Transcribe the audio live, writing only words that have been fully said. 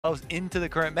into the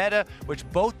current meta, which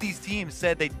both these teams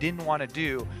said they didn't want to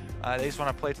do. They just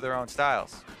want to play to their own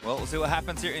styles. Well, we'll see what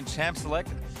happens here in Champ Select.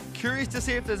 Curious to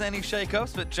see if there's any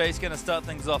shake-ups, but Jay's going to start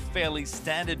things off fairly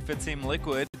standard for Team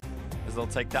Liquid, as they'll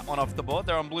take that one off the board.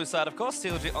 They're on blue side, of course.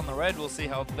 CLG on the red. We'll see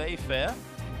how they fare.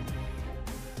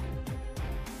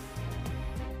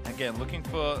 Again, looking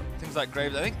for things like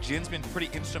Graves. I think Jhin's been pretty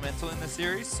instrumental in the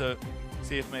series, so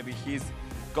see if maybe he's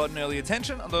gotten early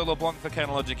attention. Although LeBlanc for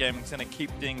Logic Gaming is going to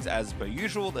keep things as per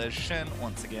usual. There's Shen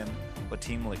once again for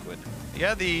Team Liquid.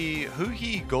 Yeah, the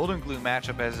Huhi Golden Glue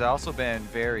matchup has also been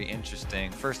very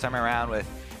interesting. First time around with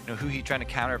Huhi trying to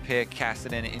counter pick, cast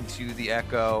it into the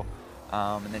Echo.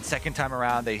 And then second time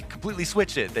around, they completely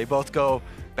switch it. They both go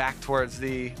back towards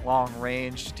the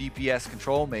long-range DPS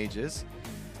control mages.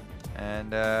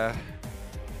 And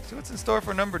see what's in store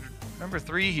for number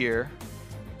 3 here.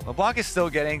 LeBlanc is still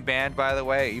getting banned, by the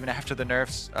way, even after the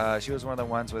nerfs. She was one of the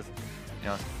ones with,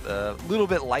 a little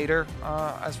bit lighter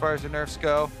as far as the nerfs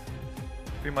go.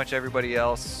 Pretty much everybody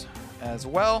else as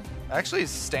well. Actually,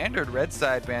 standard red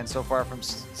side ban so far from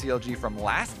CLG from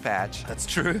last patch. That's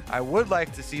true. I would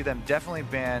like to see them definitely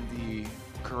ban the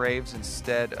Graves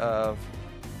instead of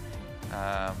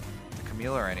the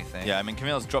Camille or anything. Yeah, I mean,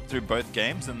 Camille's dropped through both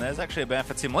games, and there's actually a ban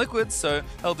for Team Liquid, so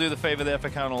they'll do the favor there for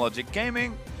Logic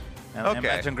Gaming. And I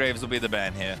imagine Graves will be the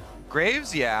ban here.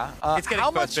 Graves, yeah. It's getting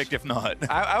first picked if not.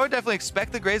 I would definitely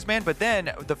expect the Graves ban, but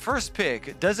then the first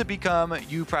pick, does it become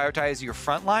you prioritize your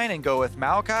front line and go with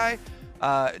Maokai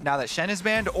now that Shen is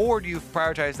banned, or do you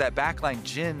prioritize that backline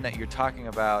Jhin that you're talking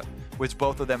about, which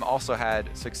both of them also had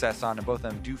success on, and both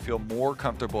of them do feel more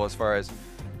comfortable as far as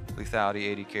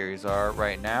lethality AD carries are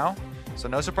right now. So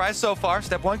no surprise so far.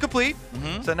 Step 1 complete.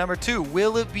 So number 2,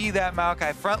 will it be that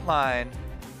Maokai front line,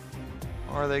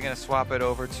 or are they going to swap it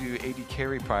over to AD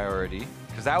carry priority?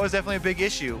 Because that was definitely a big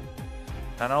issue,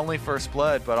 not only First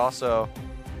Blood, but also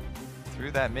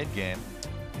through that mid game.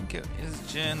 I think it is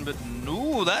Jhin, but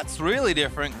no, that's really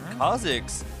different.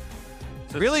 Kha'Zix.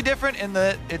 So really different in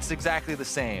that it's exactly the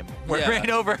same. Where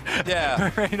Reignover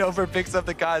picks up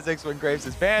the Kha'Zix when Graves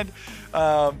is banned.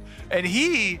 And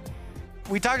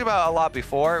we talked about a lot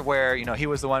before where, he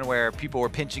was the one where people were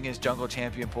pinching his jungle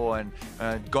champion pool and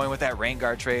going with that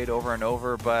Rengar trade over and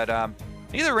over. But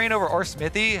neither Reignover or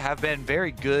Smoothie have been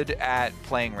very good at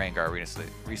playing Rengar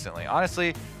recently.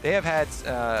 Honestly, they have had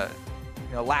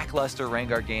lackluster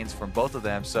Rengar gains from both of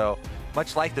them. So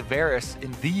much like the Varus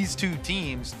in these two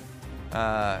teams,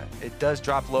 it does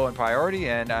drop low in priority,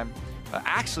 and I'm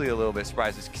actually a little bit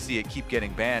surprised to see it keep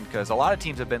getting banned, because a lot of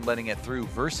teams have been letting it through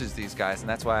versus these guys, and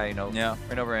that's why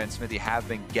Reignover and Smoothie have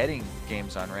been getting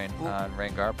games on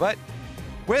Rengar. But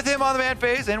with him on the ban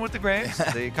phase and with the Graves,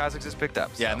 the Kha'Zix is picked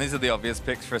up. So. Yeah, and these are the obvious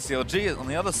picks for CLG. On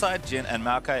the other side, Jhin and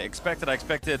Maokai I expected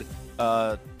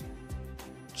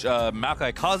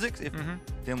Maokai Kha'Zix if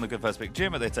Team Liquid first pick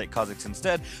Jhin, but they take Kha'Zix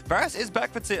instead. Varus is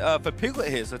back for Piglet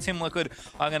here, so Team Liquid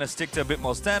are going to stick to a bit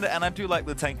more standard, and I do like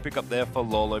the tank pickup there for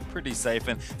Lolo. Pretty safe,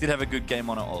 and did have a good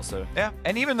game on it also. Yeah,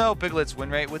 and even though Piglet's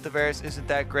win rate with the Varus isn't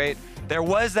that great, there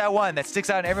was that one that sticks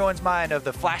out in everyone's mind of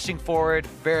the flashing forward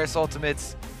Varus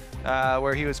ultimates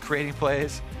where he was creating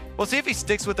plays. We'll see if he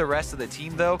sticks with the rest of the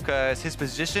team, though, because his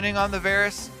positioning on the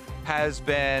Varus has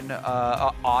been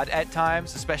odd at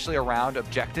times, especially around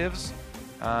objectives.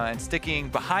 And sticking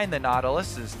behind the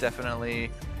Nautilus is definitely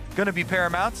going to be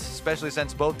paramount, especially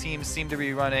since both teams seem to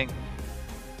be running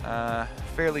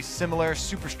fairly similar,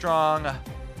 super strong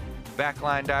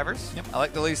backline divers. Yep, I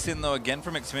like the Lee Sin, though, again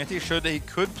from Smoothie. Showed that he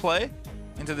could play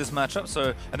into this matchup,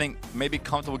 so I think maybe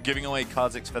comfortable giving away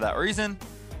Kha'Zix for that reason.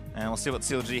 And we'll see what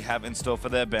CLG have in store for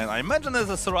their ban. I imagine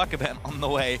there's a Soraka ban on the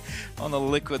way on the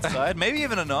Liquid side. Maybe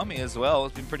even a Nami as well.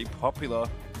 It's been pretty popular.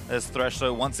 There's Thresh,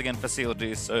 though, once again for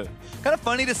CLG. So kind of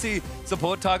funny to see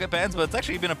support target bans, but it's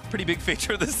actually been a pretty big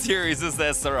feature of this series is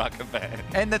their Soraka ban.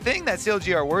 And the thing that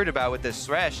CLG are worried about with this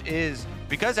Thresh is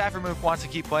because Afromove wants to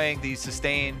keep playing these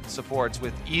sustain supports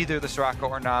with either the Soraka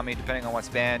or Nami, depending on what's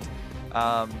banned.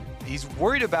 He's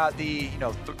worried about the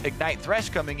Ignite Thresh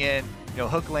coming in,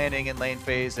 hook landing in lane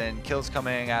phase and kills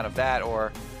coming out of that,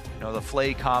 or the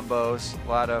Flay combos, a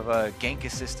lot of gank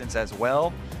assistance as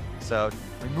well. So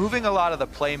removing a lot of the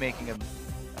playmaking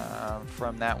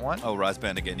from that one. Oh, Ryze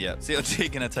banned again, yeah.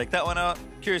 CLG gonna take that one out.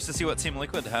 Curious to see what Team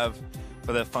Liquid have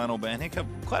for their final ban. They have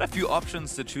quite a few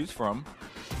options to choose from.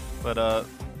 But I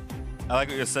like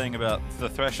what you're saying about the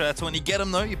Thresher. That's when you get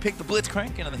them, though. You pick the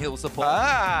Blitzcrank into the heal support.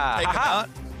 Take them out.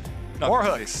 More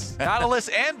hooks. Nautilus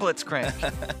and Blitzcrank.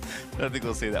 I don't think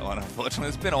we'll see that one, unfortunately.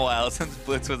 It's been a while since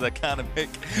Blitz was a kind of pick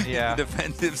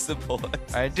defensive support.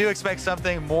 I do expect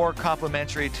something more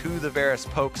complementary to the Varus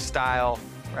poke style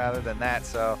rather than that.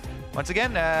 So once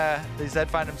again, the Zed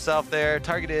find himself there,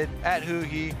 targeted at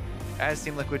Huhi, as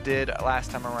Team Liquid did last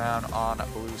time around on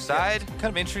blue side. Yeah, kind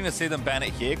of interesting to see them ban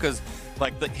it here, because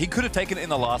like he could have taken it in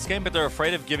the last game, but they're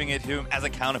afraid of giving it to him as a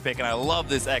counter pick, and I love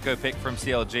this Echo pick from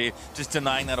CLG, just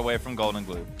denying that away from Golden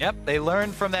Glue. Yep, they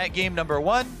learned from that game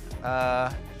 #1,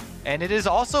 and it has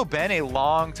also been a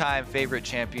long-time favorite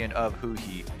champion of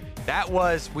Huhi. That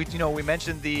was, we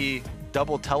mentioned the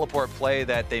double teleport play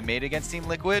that they made against Team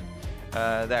Liquid.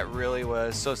 That really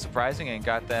was so surprising and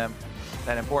got them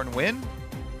that important win.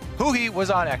 Huhi was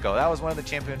on Echo. That was one of the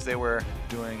champions they were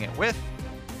doing it with.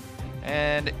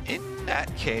 And in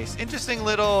that case, interesting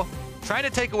little trying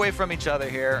to take away from each other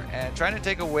here and trying to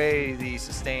take away the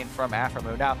sustain from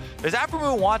Aphromoo. Now, does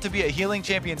Aphromoo want to be a healing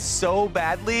champion so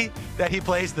badly that he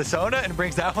plays the Sona and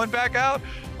brings that one back out?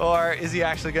 Or is he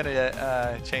actually going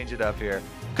to change it up here?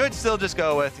 Could still just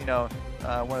go with,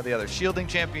 one of the other shielding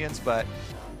champions, but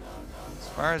as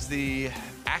far as the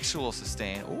actual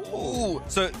sustain, ooh.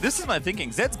 So this is my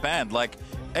thinking. Zed's banned. Like,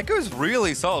 Echo's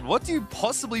really solid. What do you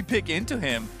possibly pick into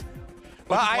him?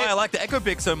 Which is why I like the Echo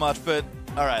pick so much, but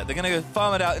all right, they're going to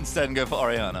farm it out instead and go for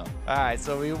Orianna. All right,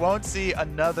 so we won't see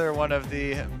another one of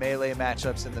the melee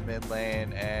matchups in the mid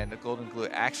lane, and Golden Glue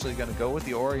actually going to go with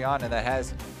the Orianna that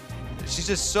has, she's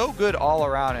just so good all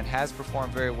around and has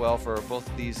performed very well for both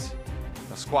of these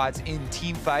squads in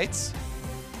team fights.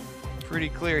 Pretty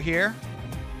clear here.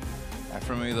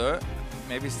 Aphromoo though,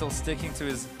 maybe still sticking to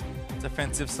his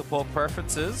defensive support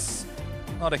preferences.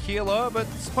 Not a healer, but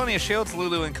there's plenty of shields.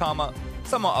 Lulu and Karma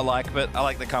somewhat alike, but I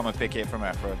like the Karma pick here from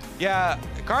Aphro. Yeah,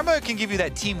 Karma can give you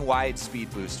that team-wide speed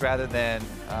boost rather than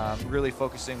really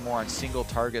focusing more on single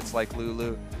targets like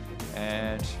Lulu,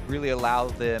 and really allow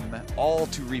them all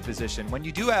to reposition. When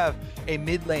you do have a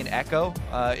mid lane Echo,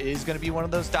 it is going to be one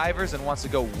of those divers and wants to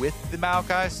go with the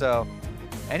Maokai, so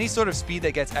any sort of speed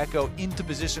that gets Echo into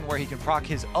position where he can proc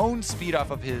his own speed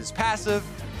off of his passive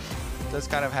does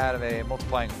kind of have a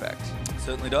multiplying effect.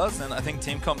 Certainly does, and I think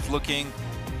Team Comp's looking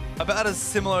about as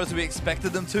similar as we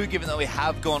expected them to, given that we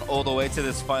have gone all the way to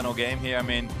this final game here. I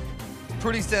mean,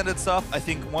 pretty standard stuff. I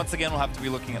think once again we'll have to be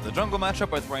looking at the jungle matchup.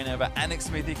 Both Rainova and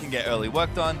Smoothie can get early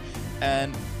work done.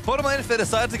 And bottom lane, if they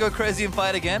decide to go crazy and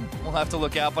fight again, we'll have to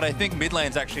look out. But I think mid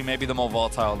lane's actually maybe the more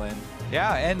volatile lane.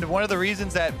 Yeah, and one of the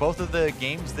reasons that both of the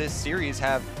games this series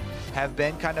have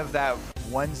been kind of that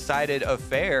one-sided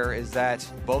affair is that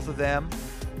both of them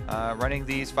running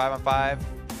these 5-on-5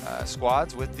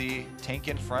 squads with the tank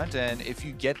in front, and if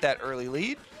you get that early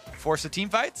lead, force the team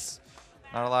fights.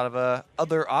 Not a lot of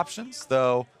other options,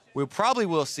 though we probably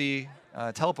will see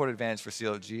teleport advantage for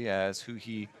CLG as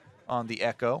Huhi on the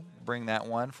Echo bring that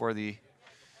one for the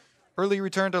early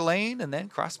return to lane and then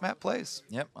cross-map plays.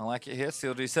 Yep, I like it here.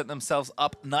 CLG set themselves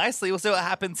up nicely. We'll see what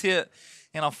happens here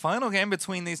in our final game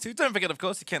between these two. Don't forget, of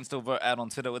course, you can still vote out on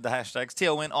Twitter with the hashtags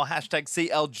TLWin or hashtag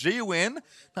CLGWin.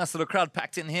 Nice little crowd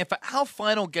packed in here for our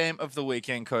final game of the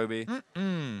weekend, Kobe.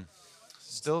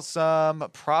 Still some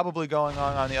probably going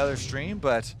on the other stream,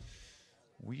 but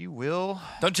we will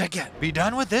don't check yet. Be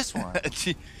done with this one.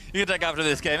 You can check after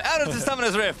this game. Out of the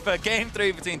Summoner's Rift for Game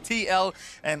 3 between TL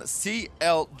and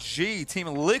CLG. Team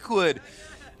Liquid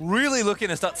really looking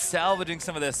to start salvaging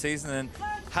some of their season and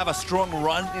have a strong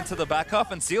run into the back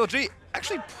half. And CLG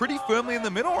actually pretty firmly in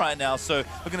the middle right now. So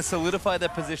looking to solidify their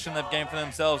position they've gained for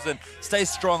themselves and stay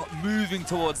strong moving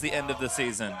towards the end of the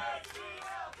season.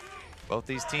 Both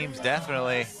these teams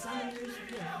definitely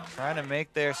trying to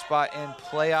make their spot in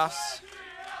playoffs.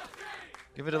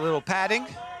 Give it a little padding.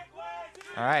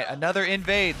 All right, another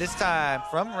invade, this time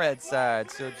from red side.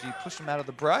 CLG push him out of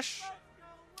the brush.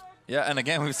 Yeah, and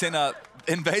again, we've seen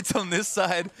invades on this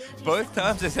side both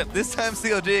times, except this time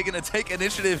CLG are going to take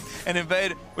initiative and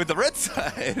invade with the red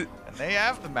side. And they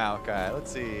have the Maokai.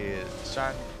 Let's see, has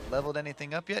Sean leveled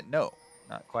anything up yet? No,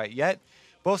 not quite yet.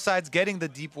 Both sides getting the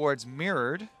deep wards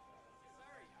mirrored.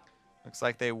 Looks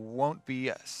like they won't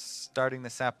be starting the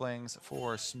saplings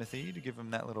for Smoothie to give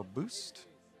him that little boost.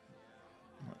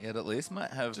 Not yet, at least. Might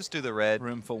have just do the red.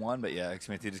 Room for one, but yeah,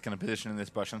 Smoothie just going to position in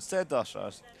this brush instead.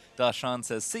 Darshan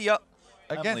says, see ya.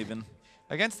 I'm leaving.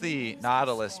 Against the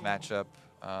Nautilus matchup,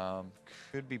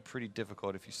 could be pretty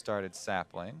difficult if you started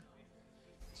sapling.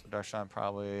 So Darshan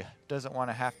probably doesn't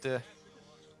want to have to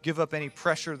give up any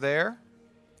pressure there.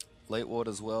 Late ward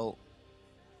as well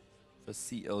for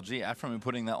CLG. Aphromoo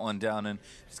putting that one down and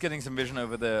just getting some vision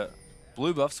over the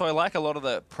blue buff. So I like a lot of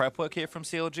the prep work here from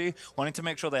CLG, wanting to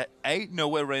make sure that A, know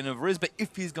where Rainova is, but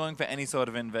if he's going for any sort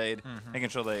of invade, making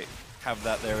sure they have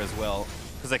that there as well.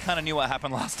 Because they kind of knew what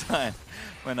happened last time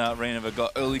when Rainova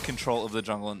got early control of the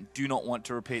jungle and do not want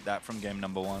to repeat that from game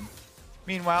 #1.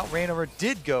 Meanwhile, Rainova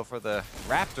did go for the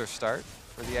Raptor start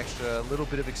for for the extra little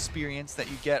bit of experience that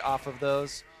you get off of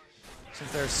those.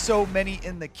 Since there are so many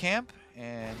in the camp,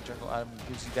 and Jungle Item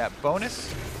gives you that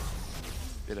bonus.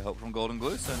 Bit of help from Golden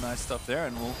Glue, so nice stuff there.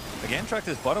 And we'll again track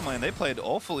this bottom lane. They played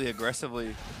awfully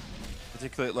aggressively,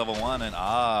 particularly at level 1.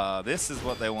 And this is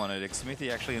what they wanted.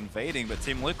 Smoothie actually invading, but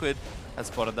Team Liquid has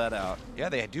spotted that out. Yeah,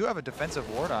 they do have a defensive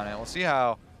ward on it. We'll see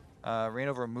how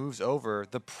Reignover moves over.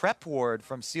 The prep ward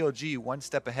from CLG, one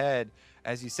step ahead.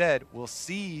 As you said, we'll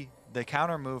see the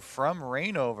counter move from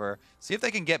Reignover. See if they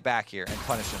can get back here and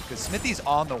punish him, because Smithy's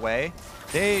on the way.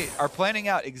 They are planning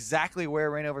out exactly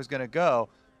where Reignover's going to go.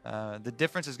 The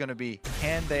difference is going to be,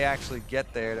 can they actually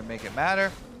get there to make it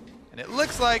matter? And it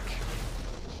looks like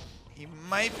he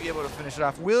might be able to finish it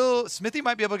off. Smithy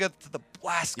might be able to get to the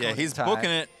blast. Yeah, he's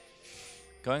booking it.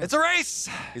 It's a race!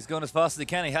 He's going as fast as he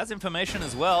can. He has information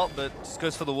as well, but just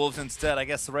goes for the Wolves instead. I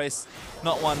guess the race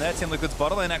not won there. Team Liquid's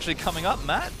bottom lane actually coming up.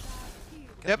 Matt,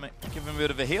 give him a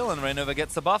bit of a heal, and Reignover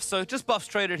gets the buff. So just buffs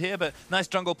traded here, but nice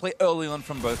jungle play early on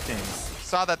from both teams.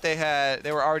 Saw that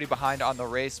they were already behind on the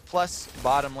race, plus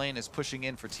bottom lane is pushing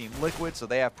in for Team Liquid, so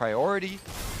they have priority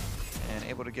and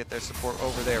able to get their support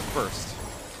over there first.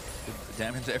 Good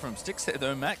damage there from Sticks there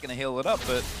though. Matt gonna heal it up,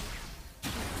 but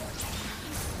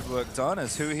good work done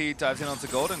as Huhi dives in onto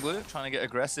Golden Glue, trying to get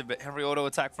aggressive, but every auto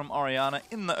attack from Orianna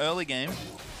in the early game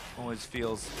always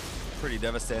feels pretty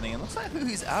devastating. And looks like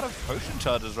Huhi's out of potion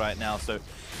charges right now, so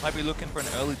might be looking for an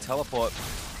early teleport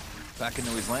back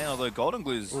into his lane, although Golden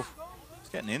Glue's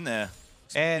getting in there.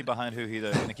 And behind Huhi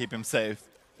though, gonna keep him safe.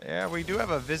 Yeah, we do have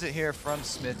a visit here from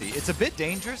Smithy. It's a bit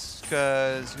dangerous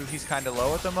because Huhi's kind of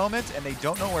low at the moment, and they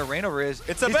don't know where Reignover is.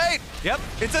 It's a bait! Yep.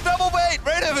 It's a double bait!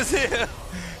 Reignover's here!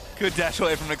 Good dash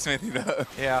away from Smithy though.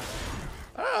 Yeah.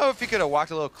 I don't know if he could have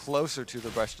walked a little closer to the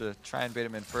brush to try and bait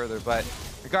him in further, but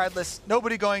regardless,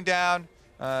 nobody going down.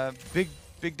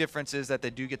 Big difference is that they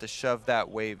do get to shove that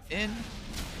wave in.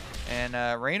 And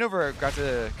Reignover got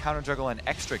to counter juggle an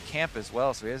extra camp as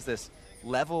well, so he has this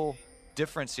level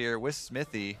difference here with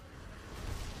Smithy.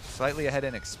 Slightly ahead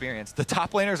in experience. The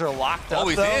top laners are locked up. Oh,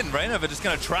 he's in. Reignover just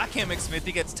going to track him.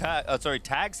 Smithy gets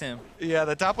tags him. Yeah,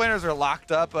 the top laners are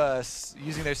locked up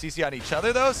using their CC on each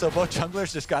other, though, so both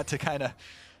junglers just got to kind of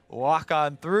walk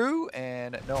on through,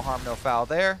 and no harm, no foul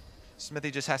there.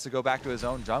 Smithy just has to go back to his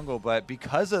own jungle, but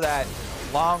because of that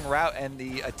long route and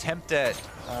the attempt at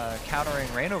countering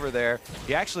Reignover there,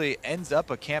 he actually ends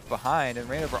up a camp behind, and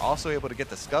Reignover also able to get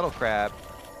the Scuttle Crab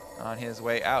on his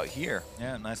way out here.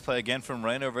 Yeah, nice play again from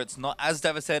Reignover. It's not as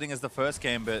devastating as the first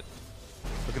game, but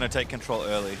looking to take control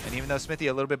early. And even though Smithy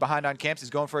a little bit behind on camps, he's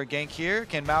going for a gank here.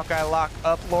 Can Maokai lock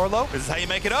up Lorlo? This is how you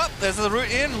make it up. There's the route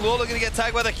in. Lorlo going to get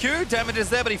tagged by the Q. Damage is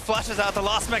there, but he flashes out the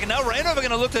last mech. And now Reignover going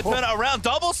to look to turn it around.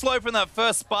 Double slow from that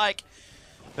first spike,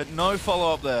 but no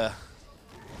follow-up there.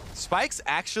 Spikes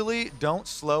actually don't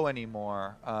slow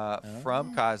anymore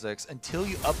from Kha'Zix until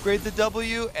you upgrade the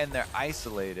W and they're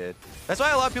isolated. That's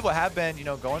why a lot of people have been,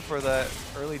 going for the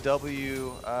early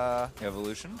W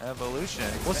evolution.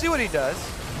 We'll see what he does.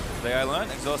 Today I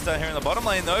learned. Exhaust down here in the bottom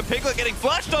lane though. Piglet getting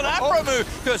flashed on Aphromoo.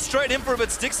 Goes straight in for it, but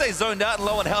Stixay zoned out and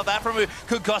low on health. Aphromoo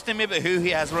could cost him a bit. He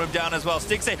has room down as well.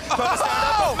 Stixay focused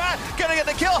down, but Matt gonna get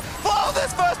the kill. Follow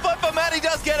this first blood for Matt. He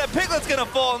does get it. Piglet's gonna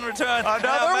fall in return. Another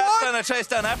Matt's one. gonna chase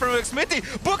down Aphromoo. Smithy,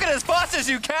 book it as fast as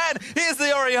you can. Here's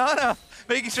the Orianna,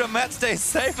 making sure Matt stays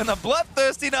safe, and the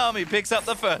bloodthirsty Nami picks up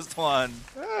the first one.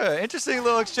 Interesting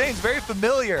little exchange. Very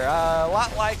familiar. A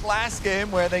lot like last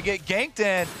game where they get ganked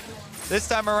in. This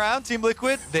time around, Team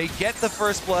Liquid, they get the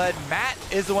first blood. Matt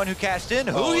is the one who cashed in.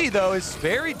 Huhi, though, is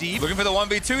very deep. Looking for the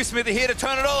 1v2. Smithy here to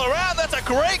turn it all around. That's a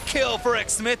great kill for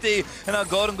Smithy. And now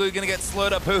Golden Glue going to get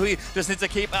slowed up. Huhi just needs to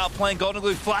keep outplaying. Golden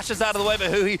Glue flashes out of the way,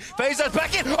 but Huhi phases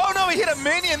back in. Oh, no, he hit a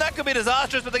minion. That could be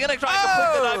disastrous, but they're going to try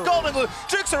and complete the dive. Golden Glue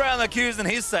jukes around the Qs, and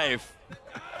he's safe.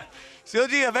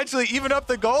 CLG eventually even up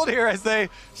the gold here as they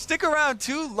stick around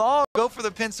too long. Go for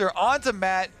the pincer onto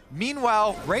Matt.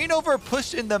 Meanwhile, Reignover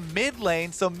pushed in the mid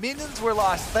lane, so minions were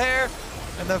lost there.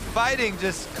 And the fighting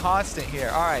just constant here.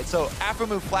 All right, so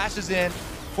Aphromoo flashes in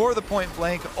for the point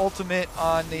blank ultimate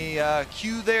on the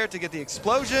Q there to get the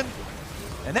explosion.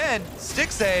 And then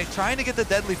Stixay trying to get the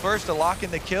deadly first to lock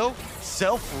in the kill.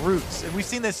 Self-roots. And we've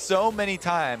seen this so many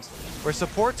times where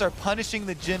supports are punishing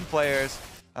the Jhin players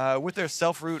with their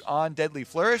self-root on Deadly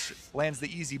Flourish, lands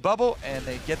the easy bubble, and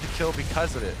they get the kill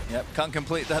because of it. Yep, can't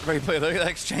complete that replay though. That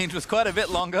exchange was quite a bit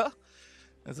longer.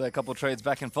 There's a couple trades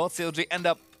back and forth. CLG end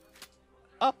up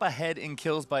ahead in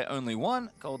kills by only one.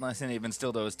 Gold nice and even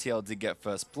still though as TL did get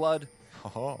first blood.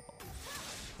 Oh.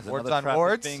 Wards on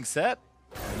wards being set.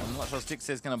 I'm not sure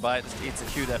Stixay is going to buy it. Just eats a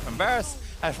Q there from Varus.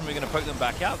 Ashen, we're going to poke them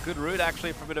back out. Good root,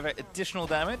 actually, for a bit of additional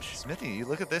damage. Smithy, you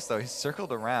look at this, though. He's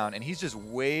circled around, and he's just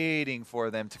waiting for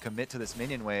them to commit to this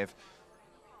minion wave.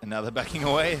 And now they're backing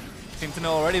away. Seem to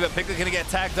know already, but Piglet going to get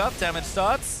tagged up. Damage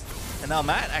starts. And now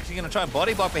Matt actually going to try and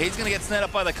body block, but he's going to get snared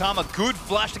up by the Karma. Good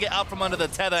flash to get out from under the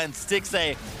tether, and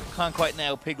Stixay can't quite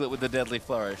nail Piglet with the deadly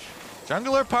flourish.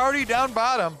 Jungler party down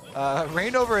bottom.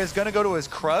 Reignover is going to go to his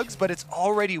Krugs, but it's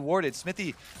already warded.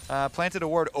 Smithy planted a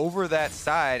ward over that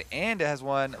side, and it has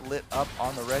one lit up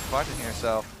on the red quadrant here.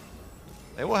 So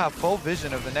they will have full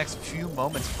vision of the next few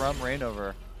moments from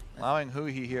Reignover, allowing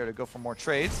Huhi here to go for more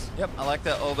trades. Yep, I like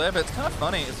that all there, but it's kind of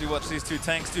funny as we watch these two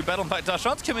tanks do battle. In fact,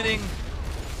 Darshan's committing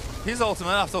his ultimate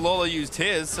after Lolo used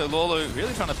his, so Lolo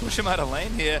really trying to push him out of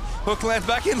lane here. Hook lands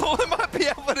back in, Lolo might be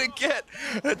able to get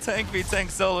a tank v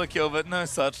tank solo kill, but no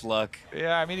such luck.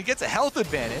 Yeah, I mean, he gets a health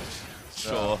advantage.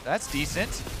 Sure. So that's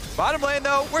decent. Bottom lane,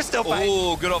 though, we're still fighting.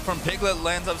 Oh, good off from Piglet,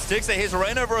 lands up Stixay. Here's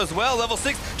Reignover as well, level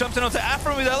 6, jumps in onto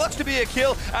Afra with that looks to be a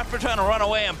kill. Afra trying to run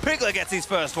away, and Piglet gets his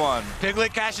first one.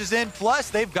 Piglet cashes in,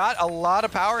 plus they've got a lot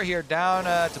of power here down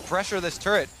to pressure this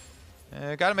turret.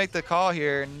 Got to make the call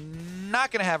here. Not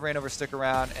going to have Reignover stick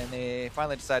around, and they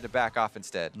finally decide to back off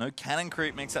instead. No cannon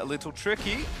creep makes that a little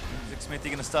tricky. Smithy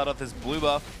going to start off this blue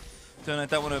buff, donate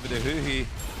that one over to Huhi.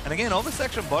 And again, all this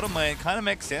section bottom lane kind of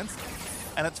makes sense.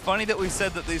 And it's funny that we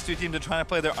said that these two teams are trying to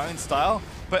play their own style,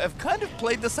 but have kind of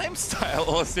played the same style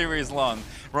all series long.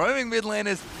 Roaming mid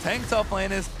laners, tank top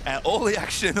laners, and all the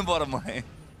action in the bottom lane.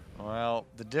 Well,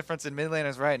 the difference in mid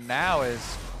laners right now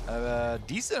is a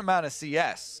decent amount of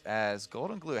CS, as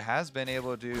Golden Glue has been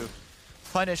able to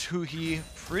punish Huhi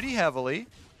pretty heavily.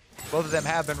 Both of them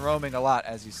have been roaming a lot,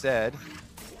 as you said,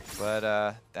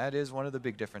 but that is one of the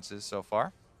big differences so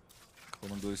far.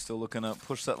 Golden Glue still looking to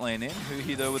push that lane in.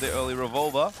 Huhi, though, with the early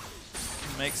revolver,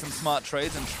 make some smart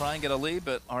trades and try and get a lead,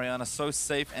 but Orianna's so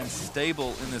safe and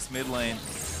stable in this mid lane.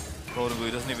 Golden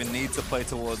Glue doesn't even need to play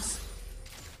towards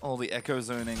all the echo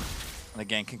zoning, and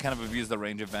again, can kind of abuse the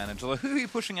range advantage. Although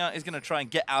Huhi pushing out is going to try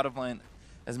and get out of lane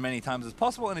as many times as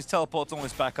possible, and his teleport's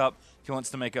almost back up. He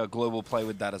wants to make a global play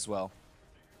with that as well.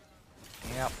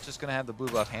 Yeah, just going to have the blue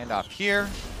buff handoff here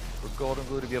for Golden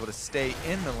Glue to be able to stay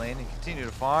in the lane and continue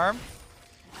to farm.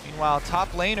 Meanwhile, top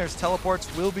laners'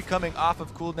 teleports will be coming off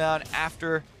of cooldown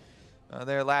after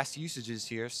their last usages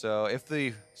here. So if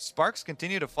the sparks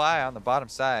continue to fly on the bottom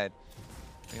side,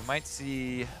 we might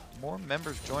see more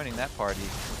members joining that party.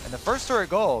 And the first turret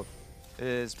gold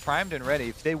is primed and ready.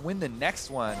 If they win the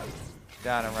next one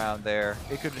down around there,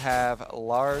 it could have a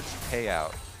large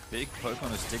payout. Big poke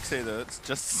on a Stixay though. It's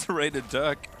just serrated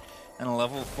Dirk and a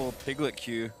level 4 Piglet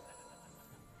Q.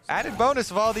 Added bonus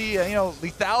of all the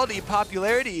lethality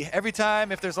popularity. Every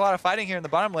time, if there's a lot of fighting here in the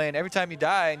bottom lane, every time you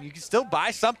die, and you can still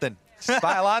buy something. Just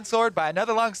buy a longsword, buy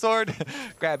another longsword,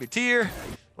 grab your tier.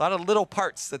 A lot of little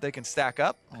parts that they can stack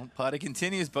up. Well, party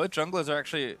continues. Both junglers are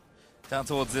actually down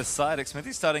towards this side.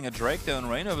 Smithy's starting a Drake though, and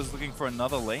Reignover's looking for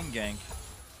another lane gank.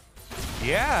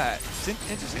 Yeah, it's an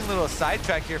interesting little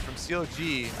sidetrack here from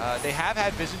CLG. They have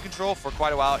had vision control for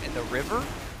quite a while in the river,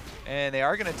 and they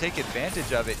are going to take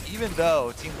advantage of it, even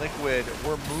though Team Liquid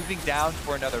were moving down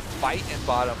for another fight in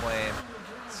bottom lane.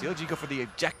 CLG go for the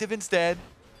objective instead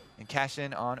and cash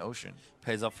in on Ocean.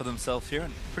 Pays off for themselves here,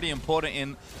 and pretty important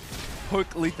in poke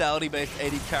lethality-based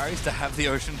AD carries to have the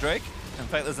Ocean Drake. In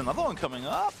fact, there's another one coming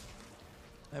up,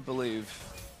 I believe.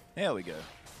 There we go.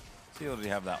 CLG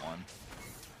have that one.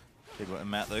 Piglet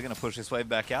and Matt, they're going to push this wave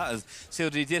back out, as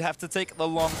CLG did have to take the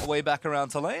long way back around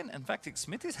to lane. In fact,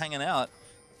 Smithy's hanging out.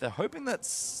 They're hoping that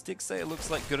Stixay looks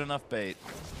like good enough bait.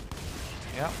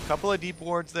 Yeah, a couple of deep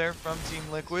wards there from Team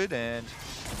Liquid, and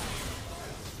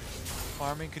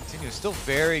farming continues. Still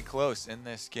very close in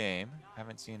this game.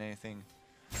 Haven't seen anything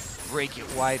break it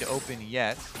wide open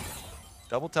yet.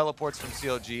 Double teleports from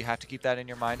CLG. Have to keep that in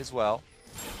your mind as well.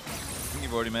 I think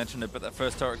you've already mentioned it, but that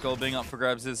first turret gold being up for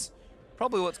grabs is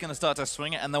probably what's going to start to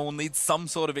swing it, and they will need some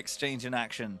sort of exchange in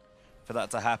action for that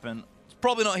to happen. It's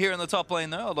probably not here in the top lane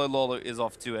though, although Lolo is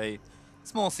off to a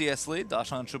small CS lead.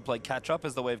 Darshan should play catch up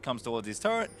as the wave comes towards his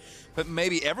turret, but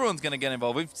maybe everyone's going to get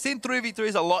involved. We've seen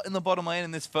 3v3s a lot in the bottom lane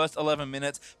in this first 11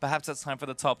 minutes. Perhaps it's time for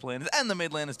the top laners and the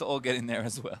mid laners to all get in there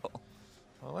as well.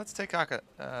 Well, let's take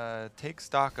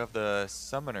stock of the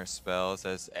summoner spells,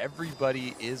 as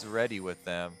everybody is ready with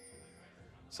them.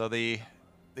 So the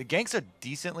ganks are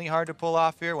decently hard to pull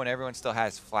off here when everyone still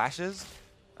has flashes.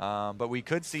 But we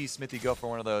could see Smithy go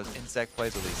for one of those insect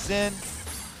plays with Lee Sin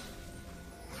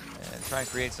and try and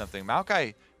create something.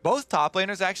 Maokai, both top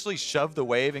laners actually shove the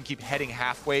wave and keep heading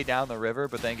halfway down the river,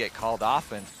 but then get called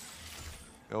off and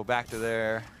go back to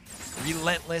their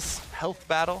relentless health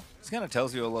battle. This kind of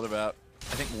tells you a lot about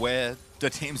I think, where the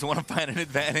teams want to find an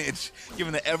advantage,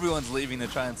 given that everyone's leaving to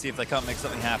try and see if they can't make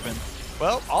something happen.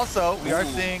 Well, also, we are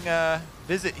seeing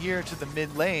visit here to the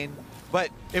mid lane, but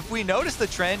if we notice the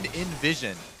trend in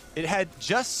Vision, it had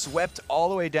just swept all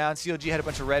the way down. CLG had a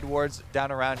bunch of red wards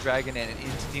down around Dragon and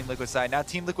into Team Liquid side. Now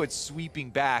Team Liquid sweeping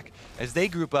back as they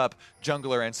group up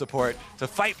jungler and support to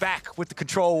fight back with the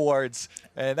control wards.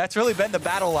 And that's really been the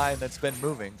battle line that's been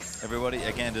moving. Everybody,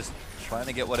 again, just trying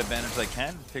to get what advantage they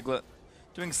can. Piglet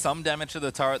doing some damage to the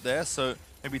turret there, so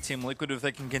maybe Team Liquid, if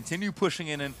they can continue pushing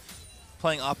in and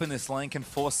playing up in this lane, can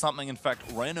force something. In fact,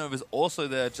 Reinova's also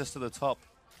there just to the top.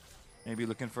 Maybe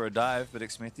looking for a dive, but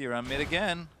Xmithie around mid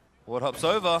again. Ward hops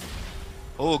over.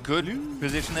 Oh, good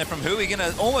position there from Hui.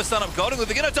 Gonna almost stun up Golden Glue.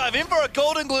 They're gonna dive in for a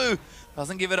Golden Glue.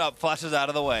 Doesn't give it up, flashes out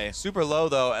of the way. Super low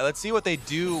though. Let's see what they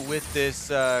do with this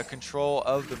control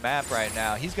of the map right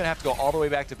now. He's gonna have to go all the way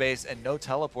back to base and no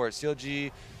teleport.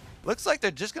 CLG looks like they're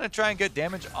just gonna try and get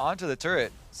damage onto the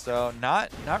turret. So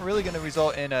not really gonna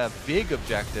result in a big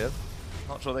objective.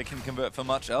 Not sure they can convert for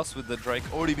much else with the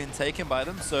Drake already been taken by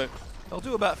them. So they'll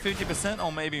do about 50%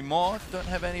 or maybe more. Don't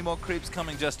have any more creeps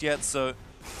coming just yet, so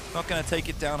not going to take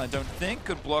it down, I don't think.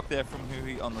 Good block there from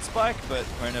Hui on the spike, but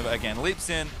Renova again leaps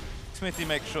in. Smoothie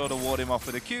makes sure to ward him off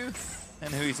with a Q,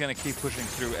 and Hui's going to keep pushing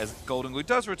through as Golden Glue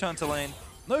does return to lane.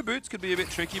 No boots, could be a bit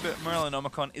tricky, but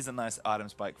Morellonomicon is a nice item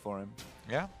spike for him.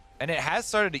 Yeah, and it has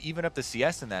started to even up the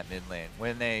CS in that mid lane.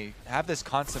 When they have this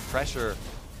constant pressure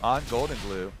on Golden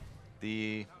Glue,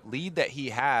 the lead that he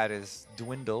had is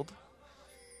dwindled.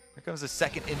 Here comes the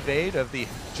second invade of the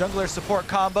jungler support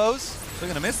combos. They're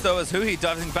going to miss though as Hui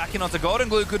diving back in onto Golden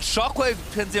Glue. Good shockwave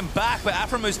pins him back, but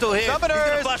Aframu's still here. Summoners! He's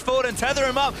going to flash forward and tether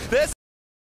him up. There's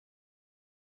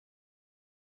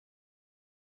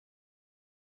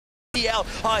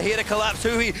here to collapse.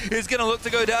 Hui is going to look to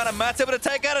go down, and Matt's able to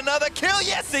take out another kill.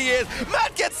 Yes, he is.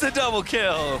 Matt gets the double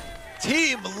kill.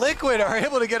 Team Liquid are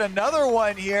able to get another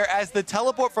one here as the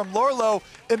teleport from Lorlo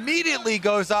immediately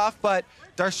goes off, but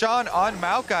Darshan on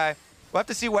Maokai. We'll have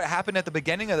to see what happened at the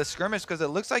beginning of the skirmish because it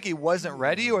looks like he wasn't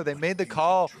ready or they made the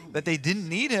call that they didn't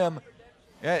need him.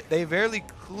 Yeah, they very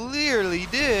clearly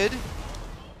did.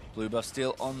 Blue buff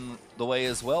still on the way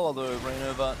as well, although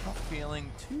Renova not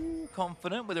feeling too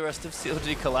confident with the rest of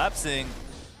CLG collapsing.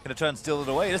 Gonna try and steal it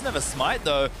away. He doesn't have a smite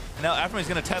though. Now Aframu's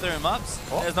gonna tether him up.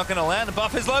 It's not gonna land. The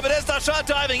buff is low, but there's Darshan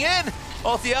diving in.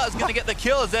 Ulti out is gonna get the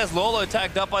kill as there's Lolo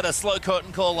tagged up by the slow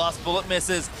curtain call. Last bullet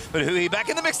misses, but Hui back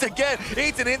in the mix again.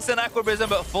 Eats an instant Aquabrism,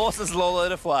 but forces Lolo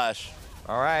to flash.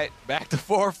 All right, back to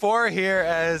 4-4 here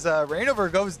as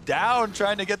Reinover goes down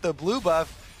trying to get the blue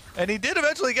buff. And he did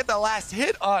eventually get the last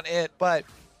hit on it, but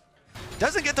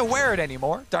doesn't get to wear it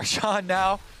anymore. Darshan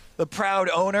now, the proud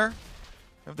owner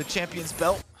of the champion's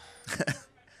belt.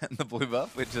 And the blue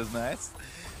buff, which is nice.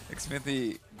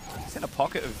 Xmithie is in a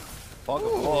pocket of fog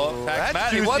of war.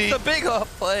 Matt, he wants the bigger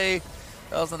play.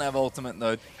 Doesn't have ultimate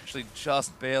though. Actually,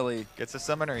 just barely. Gets a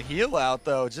summoner heal out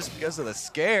though, just because of the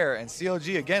scare. And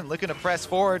CLG again looking to press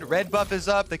forward. Red buff is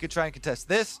up. They could try and contest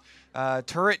this.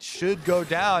 Turret should go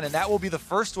down, and that will be the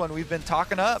first one we've been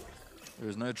talking up.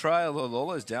 There's no trial.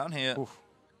 Lolo's down here. Oof.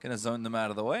 Gonna zone them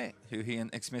out of the way. Hui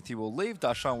and Xmithie will leave.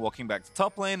 Darshan walking back to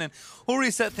top lane, and we'll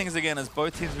reset things again as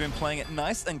both teams have been playing it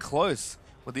nice and close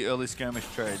with the early skirmish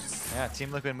trades. Yeah,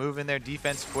 Team Liquid moving their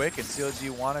defense quick, and CLG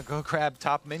want to go grab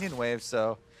top minion wave.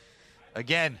 So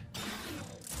again,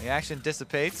 the action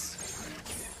dissipates.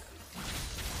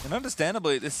 And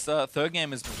understandably, this third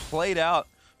game is played out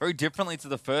very differently to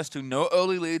the first two. No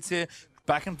early leads here.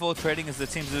 Back and forth trading as the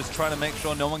teams are just trying to make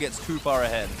sure no one gets too far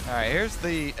ahead. All right, here's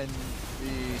the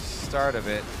start of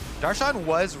it. Darshan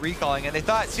was recalling, and they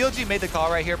thought CLG made the call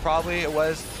right here. Probably it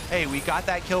was, hey, we got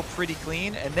that kill pretty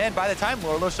clean. And then by the time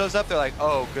Lorlo shows up, they're like,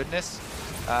 oh, goodness,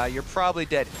 you're probably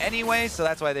dead anyway. So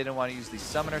that's why they didn't want to use the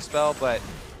summoner spell. But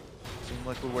Team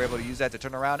Liquid were able to use that to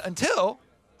turn around until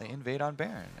they invade on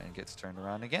Baron and gets turned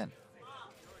around again.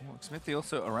 Oh, Xmithie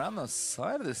also around the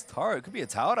side of this turret. Could be a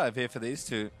tower dive here for these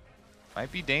two. Might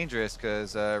be dangerous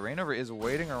because Reinover is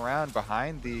waiting around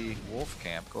behind the wolf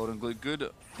camp. Golden Glue, good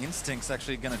instincts,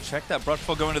 actually going to check that brush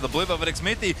before going to the blue buff, but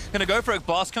Xmithie going to go for it.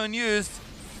 Blast cone used.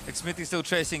 Xmithie still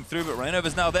chasing through, but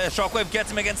Reinover's now there. Shockwave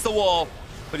gets him against the wall,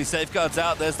 but he safeguards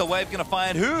out. There's the wave going to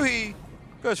find Hui.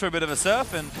 Goes for a bit of a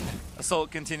surf, and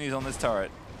assault continues on this turret.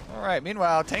 All right,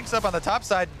 meanwhile, Tank's up on the top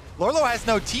side. Lorlo has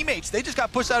no teammates. They just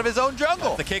got pushed out of his own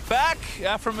jungle. The kick back.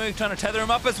 Aframu trying to tether him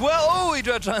up as well. Oh, he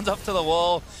dredge lands up to the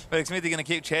wall. But Xmithie going to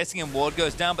keep chasing him. Ward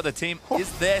goes down, but the team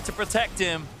is there to protect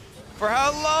him. For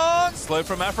how long? Slow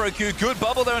from Afro-Q. Good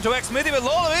bubble there into Xmithie, but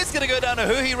Lorlo is going to go down to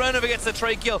Hui. Renova gets the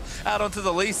trade kill out onto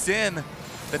the Lee Sin.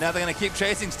 But now they're going to keep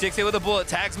chasing. Stixay with a bullet.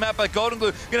 Tags Matt by Golden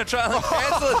Glue. Going to try and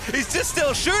cancel it. He's just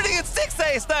still shooting, and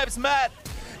Stixay snipes Matt.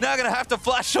 Now going to have to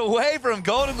flash away from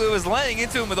Golden Glue, is laying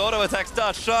into him with auto attacks.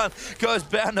 Darshan goes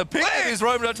down to Piglet, who's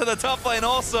roamed up to the top lane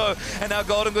also. And now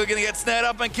Golden Glue going to get snared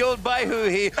up and killed by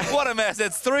Huhi. What a mess.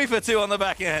 It's 3 for 2 on the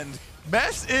back end.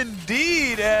 Mess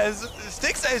indeed, as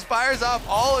Stixay fires off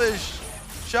all his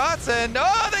shots, and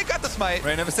oh, they got the smite.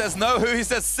 Ray never says no. Huhi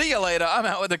says, see you later. I'm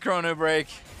out with the chrono break.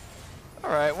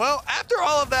 All right, well, after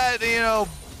all of that, you know,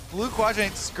 blue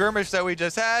quadrant skirmish that we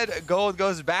just had, gold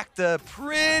goes back to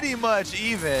pretty much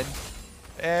even.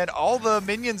 And all the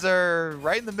minions are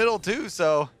right in the middle too,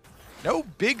 so no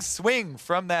big swing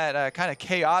from that kind of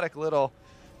chaotic little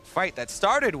fight that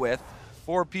started with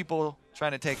 4 people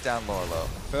trying to take down Lolo.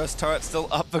 First turret still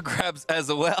up for grabs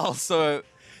as well, so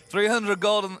 300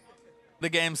 gold in the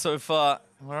game so far.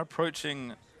 We're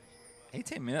approaching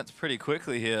 18 minutes pretty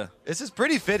quickly here. This is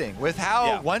pretty fitting with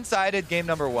how one-sided game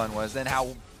number 1 was and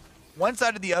how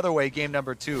one-sided the other way game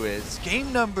number 2 is.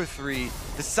 Game number 3,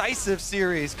 decisive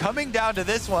series coming down to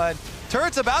this one.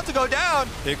 Turret's about to go down.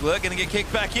 Piglet gonna get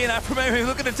kicked back in after maybe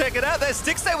looking to take it out. There's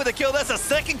Stixay with a kill. That's a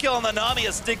second kill on the Nami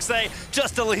as Stixay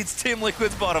just deletes Team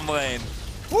Liquid's bottom lane.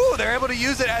 Woo, they're able to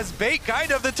use it as bait, kind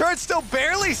of. The turret's still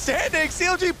barely standing.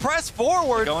 CLG press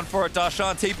forward. Going for it,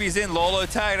 Darshan TP's in. Lolo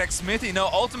tagged at Smoothie. No,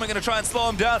 Ultimate gonna try and slow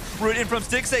him down. Root in from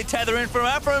Stixay, tether in from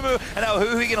Afromu, and now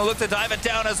Huhi gonna look to dive it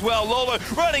down as well. Lolo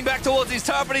running back towards his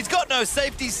tower, but he's got no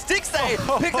safety.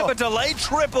 Stixay picked up a delayed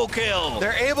triple kill.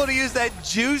 They're able to use that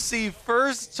juicy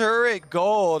first turret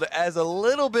gold as a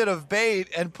little bit of bait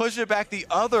and push it back the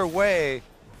other way.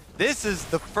 This is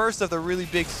the first of the really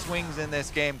big swings in this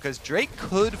game because Drake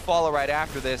could follow right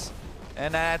after this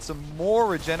and add some more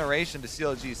regeneration to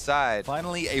CLG's side.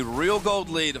 Finally, a real gold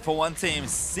lead for one team.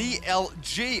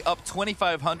 CLG up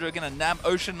 2,500, gonna nab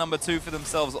Ocean number 2 for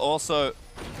themselves also.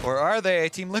 Or are they?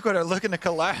 Team Liquid are looking to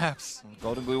collapse.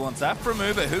 Golden Glue wants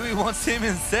Afromu, but Huhi wants him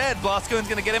instead. Blastgoon's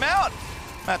gonna get him out.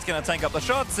 Matt's gonna tank up the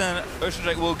shots, and Ocean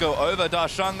Drake will go over.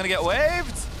 Darshan gonna get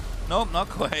waved. Nope, not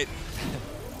quite.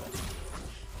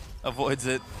 Avoids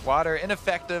it. Water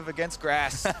ineffective against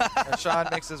grass.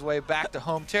 Darshan makes his way back to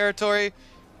home territory.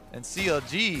 And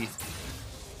CLG,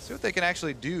 see what they can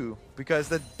actually do. Because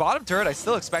the bottom turret, I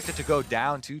still expect it to go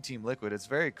down to Team Liquid. It's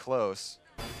very close.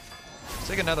 Let's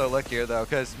take another look here, though,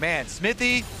 because, man,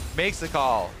 Smoothie makes the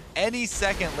call. Any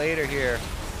second later here,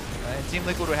 and Team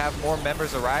Liquid would have more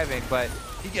members arriving, but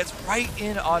he gets right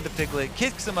in onto Piglet,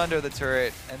 kicks him under the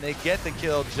turret, and they get the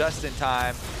kill just in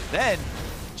time. Then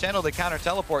channel the counter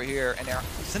teleport here, and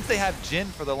since they have Jhin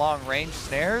for the long range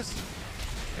snares,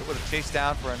 they would have chased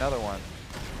down for another one.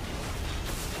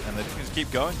 And they just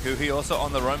keep going. Huhi also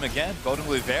on the roam again. Golden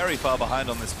Glue very far behind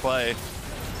on this play.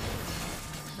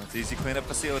 That's easy cleanup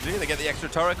for CLG. They get the extra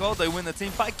turret gold, they win the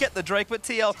team fight, get the Drake, but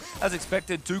TL, as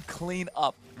expected, to clean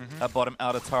up that bottom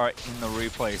outer turret in the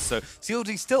replay. So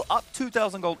CLG still up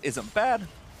 2,000 gold isn't bad.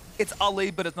 It's a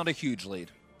lead, but it's not a huge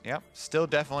lead. Yep, still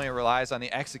definitely relies on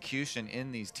the execution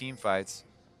in these team fights.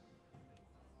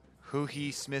 Huhi,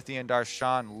 Smoothie, and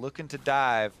Darshan looking to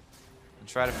dive and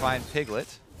try to find Piglet.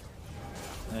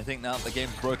 And I think now the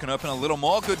game's broken open a little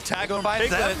more. Good tag on Piglet.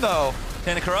 Them, though.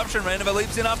 And a corruption. Rengar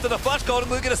leaps in after the flash. Golden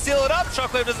Glue gonna seal it up.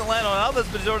 Shockwave doesn't land on others,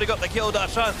 but he's already got the kill.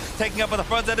 Darshan taking up on the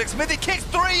front end. Smoothie kicks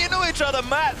 3 into each other.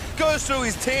 Matt goes through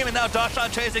his team, and now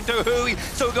Darshan chasing through Huhi.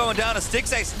 Still going down. A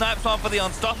Stixay snipes on for the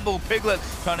unstoppable Piglet.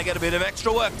 Trying to get a bit of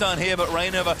extra work done here, but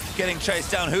Rengar getting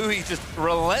chased down. Huhi just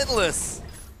relentless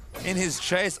in his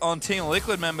chase on Team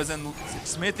Liquid members, and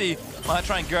Smoothie might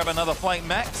try and grab another flank.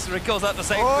 Max kills out the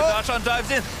save, but Darshan dives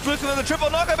in. Fluke with the triple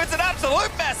knockup. It's an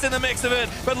absolute mess in the mix of it,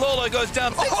 but Lolo goes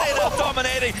down. 6-8 now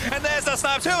dominating, and there's the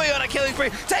snipes. Huhi on a killing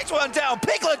spree. Takes one down.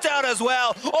 Piglet down as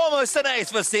well. Almost an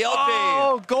ace for CLG.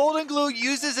 Oh, Golden Glue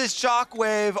uses his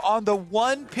shockwave on the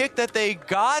one pick that they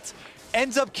got.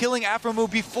 Ends up killing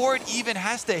Afromu before it even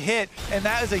has to hit, and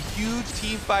that is a huge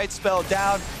team fight spell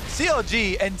down.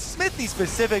 CLG, and Smoothie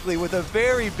specifically, with a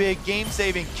very big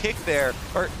game-saving kick there,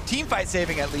 or team fight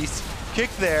saving at least, kick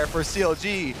there for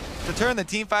CLG to turn the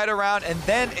team fight around, and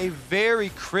then a very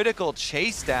critical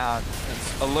chase down.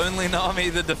 It's a lonely Nami,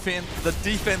 the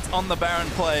defense on the Baron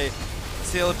play.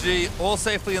 CLG all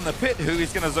safely in the pit.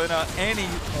 Hui's going to zone out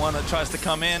anyone that tries to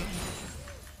come in.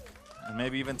 And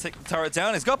maybe even take the turret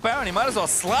down. He's got Baron, he might as well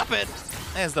slap it.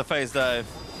 There's the phase dive.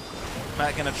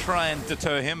 Matt gonna try and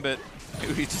deter him, but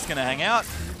he's just gonna hang out.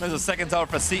 There's a second tower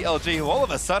for CLG, who all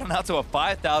of a sudden out to a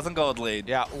 5,000 gold lead.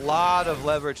 Yeah, a lot of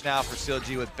leverage now for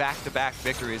CLG with back-to-back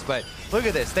victories, but look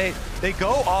at this, they go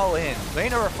all in.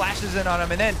 Rengar flashes in on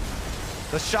him, and then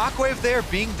The shockwave there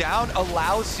being down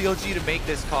allows CLG to make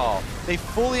this call. They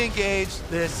fully engage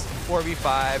this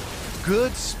 4v5.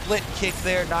 Good split kick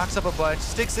there, knocks up a bunch.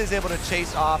 Styx is able to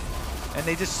chase off, and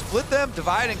they just split them,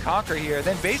 divide and conquer here.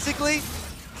 Then basically,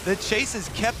 the chase is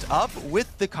kept up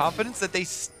with the confidence that they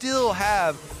still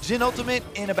have Jhin ultimate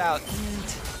in about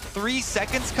 3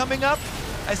 seconds coming up.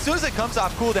 As soon as it comes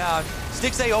off cooldown,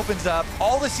 Styx A opens up,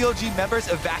 all the CLG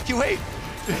members evacuate.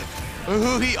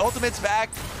 He ultimates back.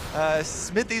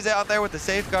 Smoothie's out there with the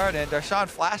safeguard, and Darshan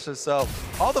flashes. So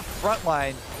all the front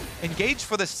line engage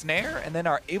for the snare and then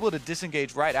are able to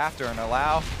disengage right after and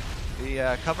allow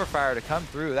the cover fire to come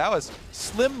through. That was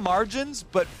slim margins,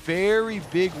 but very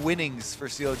big winnings for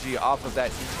CLG off of that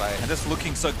team fight. And just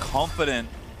looking so confident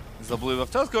as the blue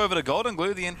buff does go over to Golden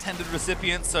Glue, the intended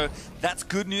recipient, so that's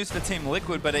good news for Team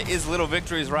Liquid, but it is little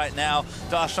victories right now.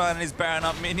 Darshan and his Baron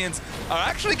up minions are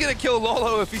actually going to kill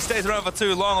Lolo if he stays around for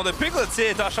too long. Although Piglet's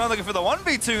here, Darshan looking for the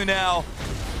 1v2 now.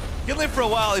 He can live for a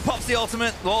while, he pops the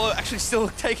ultimate. Lolo actually still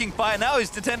taking fire now,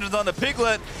 he's detented on the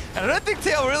Piglet, and I don't think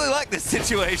TL really like this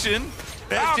situation.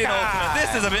 There's Jhin ultimate,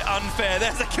 this is a bit unfair,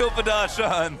 there's a kill for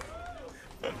Darshan.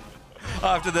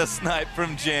 After the snipe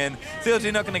from Jhin.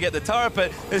 CLG not going to get the turret,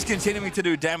 but is continuing to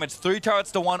do damage. 3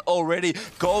 turrets to 1 already.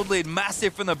 Gold lead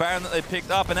massive from the Baron that they picked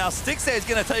up, and now Styx is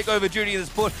going to take over duty of this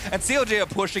push, and CLG are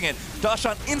pushing it.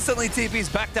 Darshan instantly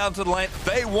TPs back down to the lane.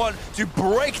 They want to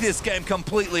break this game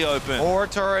completely open. 4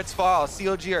 turrets fall.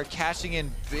 CLG are cashing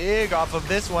in big off of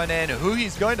this one, and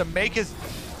Hui's going to make his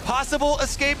possible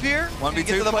escape here.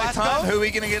 1v2 play time.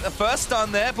 Hui going to get the first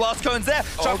stun there. Blast cone's there.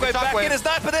 Shockwave back in his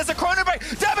knife, but there's a chrono break.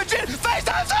 Damage in. Face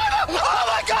time's over.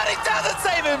 Oh my god, he doesn't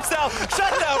save himself.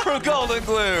 Shut down from Golden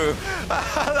Glue.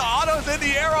 The auto's in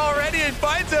the air already and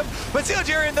finds him, but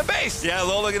CLG are in the base. Yeah,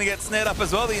 Lola going to get snared up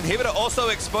as well. The inhibitor also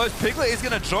exposed. Piglet is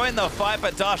going to join the fight,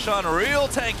 but Darshan real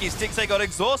tanky. Styx got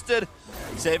exhausted.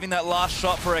 Saving that last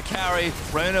shot for a carry.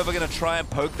 Reignover going to try and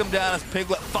poke them down as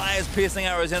Piglet fires piercing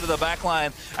arrows into the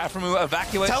backline. Aphromoo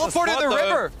evacuates teleported the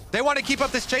river. They want to keep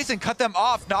up this chase and cut them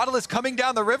off. Nautilus coming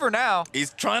down the river now.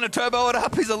 He's trying to turbo it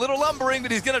up. He's a little lumbering,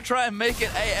 but he's going to try and make it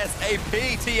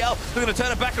ASAP. TL, they're going to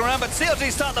turn it back around, but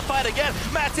CLG start the fight again.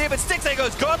 Matt's here, but Styx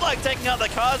goes godlike, taking out the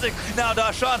Kazik. Now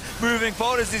Darshan moving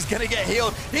forward as he's going to get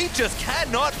healed. He just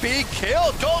cannot be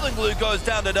killed. Golden Glue goes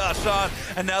down to Darshan,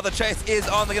 and now the chase is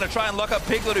on. They're going to try and lock up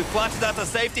Piglet, who flashes out to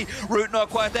safety. Root not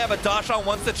quite there, but Darshan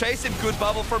wants to chase him. Good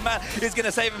bubble from Matt. He's going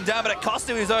to save him down, but it cost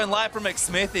him his own life from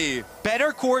Smithy.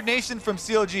 Better coordination from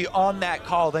CLG on that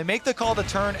call. They make the call to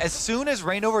turn as soon as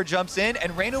Reignover jumps in,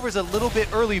 and Reignover's a little bit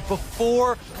early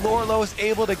before Lorlo is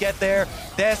able to get there.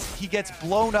 Thus, he gets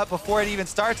blown up before it even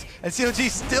starts, and CLG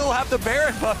still have the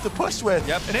Baron buff to push with.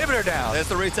 Yep. Inhibitor down. There's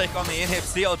the retake on the inhib.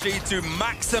 CLG to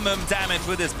maximum damage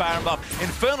with this Baron buff.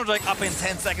 Infernal Drake up in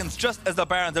 10 seconds just as the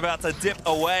Baron's about to dip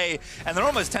away, and they're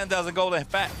almost 10,000 gold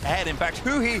ahead. In fact,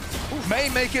 Hui may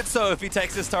make it so if he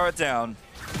takes this turret down.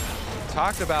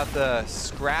 Talked about the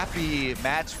scrappy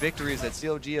match victories that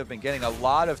CLG have been getting. A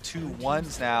lot of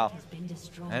 2-1s now,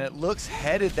 and it looks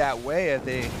headed that way as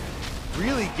they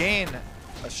really gain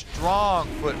a strong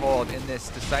foothold in this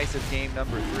decisive game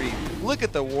number 3. Look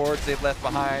at the wards they've left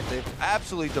behind. They've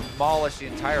absolutely demolished the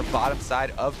entire bottom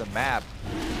side of the map.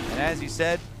 And as you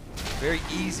said, very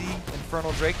easy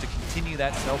Infernal Drake to continue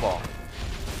that snowball.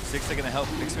 Styx are going to help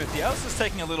Meteos. It's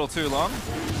taking a little too long.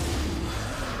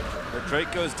 But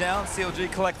Drake goes down,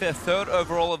 CLG collect their 3rd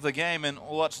overall of the game, and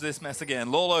watch this mess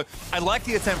again. Lolo, I like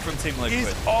the attempt from Team Liquid.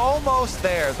 He's almost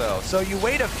there, though. So you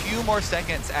wait a few more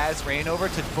seconds as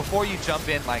Reignover before you jump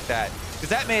in like that. Because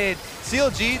that made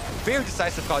CLG very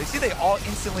decisive call. You see they all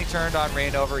instantly turned on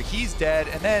Reignover. He's dead,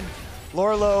 and then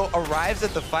Lorlo arrives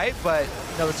at the fight, but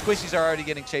you know, the squishies are already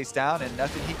getting chased down and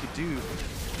nothing he could do.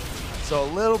 So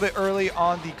a little bit early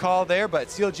on the call there, but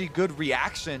CLG good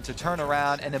reaction to turn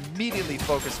around and immediately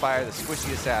focus fire the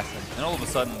squishy assassin. And all of a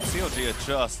sudden, CLG are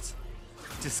just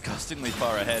disgustingly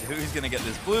far ahead. Who's going to get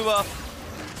this blue buff?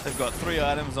 They've got 3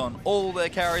 items on all their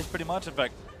carries pretty much. In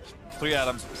fact, 3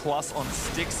 items plus on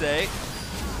Styx A.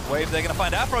 Wave, they're going to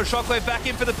find Afro. Shockwave back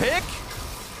in for the pick.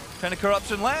 Pen of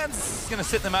Corruption lands. It's going to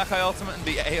sit the Makai ultimate and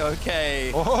be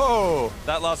A-okay. Oh!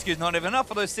 That last Q is not even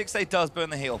enough, although Styx A does burn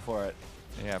the heal for it.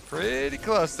 Yeah, pretty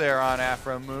close there on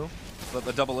Aphromoo. Let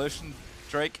the double ocean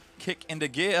Drake kick into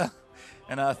gear,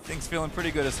 and things feeling pretty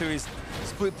good as Hui's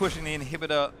split pushing the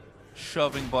inhibitor,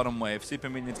 shoving bottom wave. Super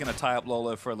Minion's going to tie up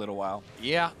Lolo for a little while.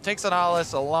 Yeah, takes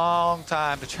Nautilus a long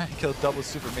time to try and kill double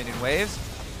Super Minion waves.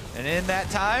 And in that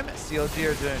time, CLG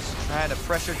are just trying to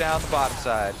pressure down the bottom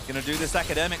side. Going to do this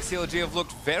academic. CLG have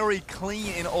looked very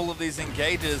clean in all of these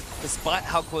engages, despite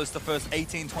how close the first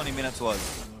 18-20 minutes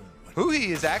was. Huhi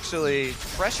is actually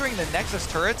pressuring the Nexus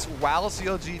turrets while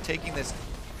CLG taking this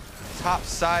top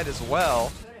side as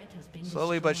well.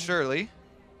 Slowly but surely.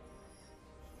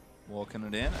 Walking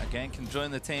it in. Again, can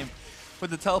join the team with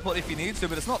the teleport if he needs to,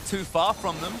 but it's not too far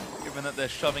from them, given that they're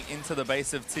shoving into the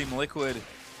base of Team Liquid.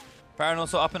 Baron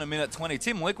also up in a minute 20.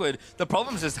 Team Liquid, the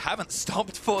problems just haven't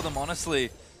stopped for them, honestly,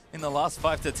 in the last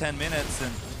 5 to 10 minutes.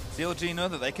 And CLG know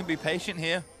that they can be patient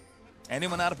here.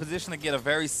 Anyone out of position to get a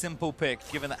very simple pick,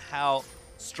 given how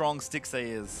strong Stixxay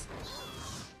is.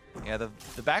 Yeah, the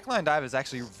backline dive is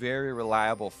actually very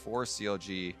reliable for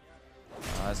CLG.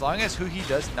 As long as Huhi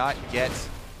does not get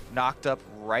knocked up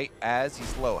right as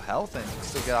he's low health and can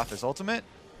still get off his ultimate,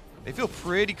 they feel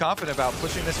pretty confident about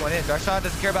pushing this one in. Darshan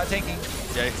doesn't care about tanking.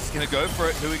 Yeah, he's going to go for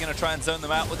it. Huhi going to try and zone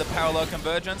them out with the parallel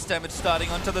convergence. Damage starting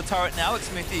onto the turret now.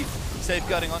 Smoothie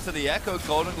safeguarding onto the Echo.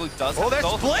 Golden Glue does have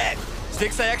the split!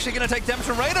 Stixxay actually going to take damage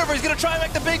from Rainover. He's going to try and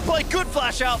make the big play. Good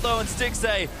flash out though, and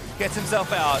Stixxay gets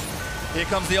himself out. Here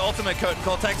comes the ultimate.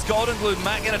 Contractz, Golden Glue.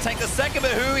 Matt going to take the second,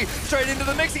 but Huhi straight into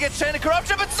the mix. He gets Chain of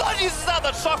Corruption, but Son uses out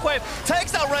the Shockwave,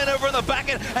 takes out Rainover in the back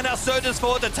end, and now surges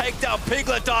forward to take down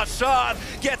Piglet. Darshan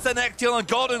gets the neck kill, and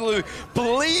Golden Glue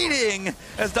bleeding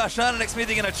as Darshan and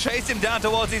Smoothie going to chase him down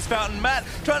towards his fountain. Matt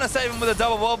trying to save him with a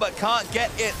double wall, but can't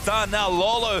get it done. Now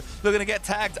Lolo looking to get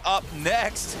tagged up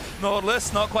next.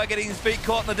 Nautilus not quite getting his feet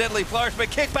caught in the deadly flourish, but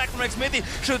kickback from Smoothie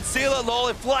should seal it.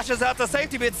 Lolo flushes out to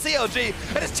safety, but CLG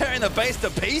and is tearing the base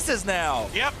to pieces now.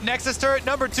 Yep, Nexus turret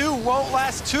number 2 won't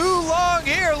last too long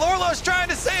here. Lorlo's trying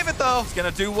to save it though. He's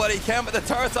gonna do what he can, but the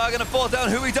turrets are gonna fall down.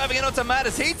 Huhi diving in onto Matt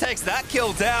as he takes that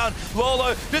kill down.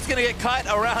 Lolo just gonna get kite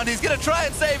around. He's gonna try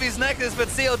and save his Nexus, but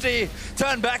CLG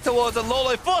turn back towards it.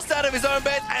 Lolo forced out of his own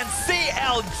bed, and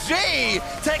CLG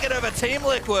take it over Team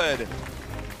Liquid.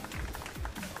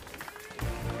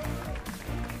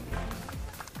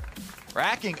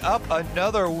 Racking up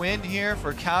another win here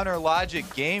for Counter Logic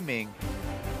Gaming.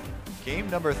 Game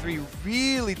number 3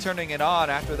 really turning it on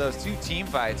after those 2 team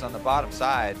fights on the bottom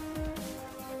side.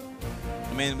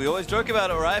 I mean, we always joke about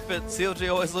it, right? But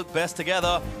CLG always look best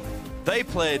together. They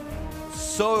played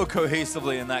so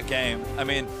cohesively in that game. I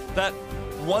mean, that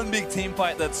one big team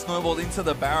fight that snowballed into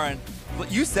the Baron, but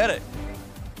you said it.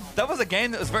 That was a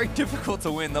game that was very difficult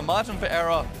to win. The margin for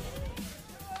error,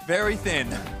 very thin.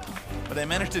 But they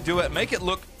managed to do it, make it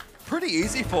look pretty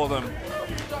easy for them.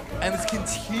 And this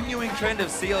continuing trend of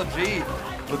CLG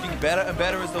looking better and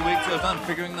better as the weeks goes on,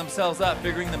 figuring themselves out,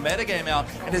 figuring the metagame out,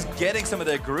 and just getting some of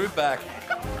their groove back.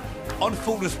 On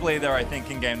full display there, I think,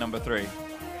 in game number 3.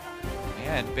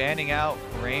 And banning out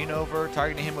Rainover,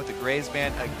 targeting him with the Graves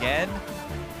ban again.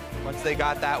 Once they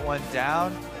got that one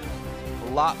down, a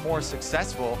lot more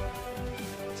successful.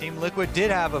 Team Liquid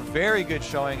did have a very good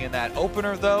showing in that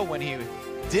opener, though, when he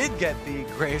did get the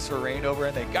Graves for Rainover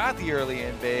and they got the early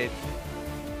invade.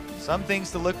 Some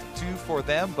things to look to for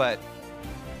them, but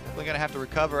definitely going to have to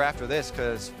recover after this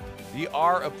because we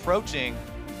are approaching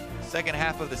the second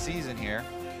half of the season here.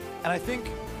 And I think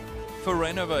for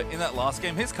Rainover in that last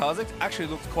game, his Kha'Zix actually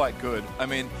looked quite good. I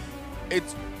mean, it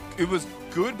was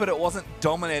good, but it wasn't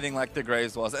dominating like the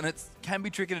Graves was. And it can be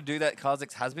tricky to do that.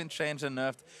 Kha'Zix has been changed and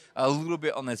nerfed a little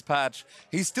bit on this patch.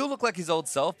 He still looked like his old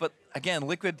self, but again,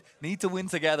 Liquid need to win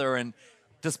together. And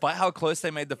despite how close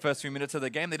they made the first few minutes of the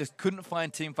game, they just couldn't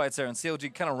find team fights there. And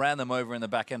CLG kind of ran them over in the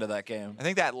back end of that game. I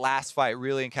think that last fight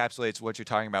really encapsulates what you're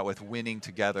talking about with winning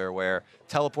together, where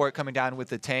Teleport coming down with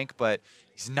the tank, but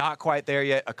he's not quite there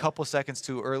yet. A couple seconds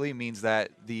too early means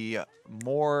that the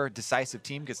more decisive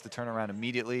team gets to turn around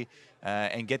immediately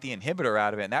and get the inhibitor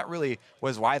out of it. And that really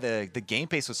was why the game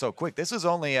pace was so quick. This was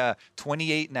only a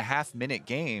 28.5-minute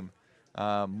game,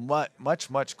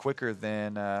 much quicker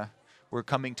than we're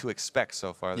coming to expect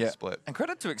so far this split. And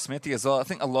credit to Smoothie as well. I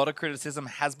think a lot of criticism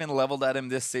has been leveled at him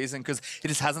this season because it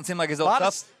just hasn't seemed like his old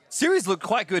stuff. Series looked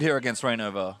quite good here against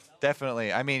Rainover.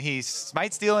 Definitely. I mean, he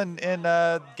smite steal in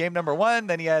game number 1.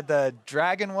 Then he had the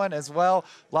Dragon one as well.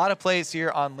 A lot of plays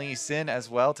here on Lee Sin as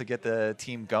well to get the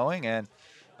team going, and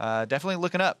definitely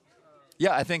looking up.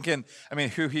 Yeah, I think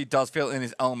Huhi does feel in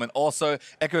his element. Also,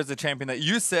 Echo is the champion that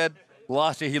you said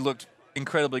last year he looked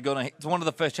incredibly good. It's one of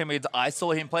the first champions I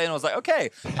saw him play, and I was like, okay,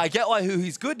 I get why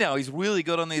he's good now. He's really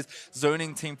good on these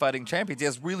zoning team fighting champions. He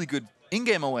has really good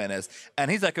in-game awareness,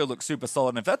 and his Echo looks super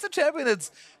solid. And if that's a champion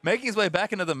that's making his way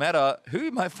back into the meta,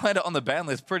 Huhi might find it on the ban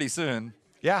list pretty soon.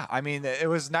 Yeah, I mean, it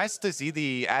was nice to see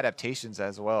the adaptations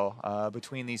as well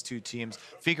between these two teams,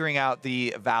 figuring out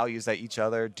the values that each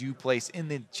other do place in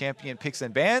the champion picks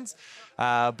and bans.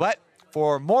 But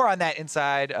for more on that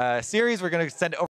inside series, we're going to send it over